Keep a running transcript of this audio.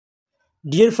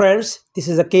Dear friends, this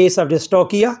is a case of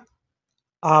dystocia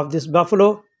of this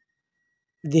buffalo.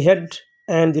 The head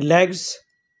and the legs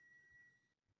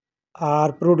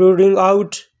are protruding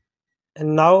out,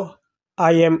 and now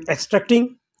I am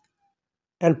extracting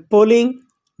and pulling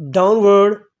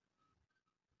downward.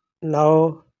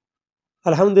 Now,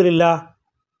 Alhamdulillah,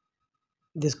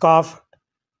 this calf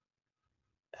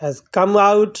has come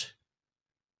out.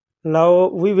 Now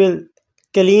we will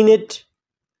clean it.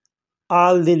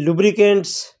 All the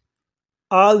lubricants,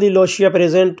 all the lotia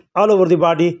present all over the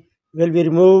body will be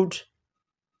removed.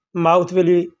 Mouth will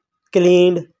be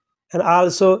cleaned, and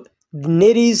also the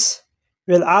nares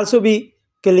will also be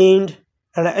cleaned.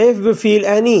 And if we feel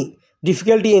any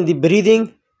difficulty in the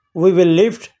breathing, we will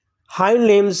lift hind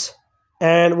limbs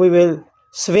and we will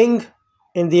swing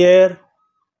in the air.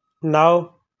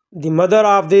 Now the mother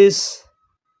of this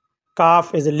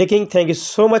calf is licking. Thank you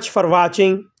so much for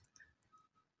watching.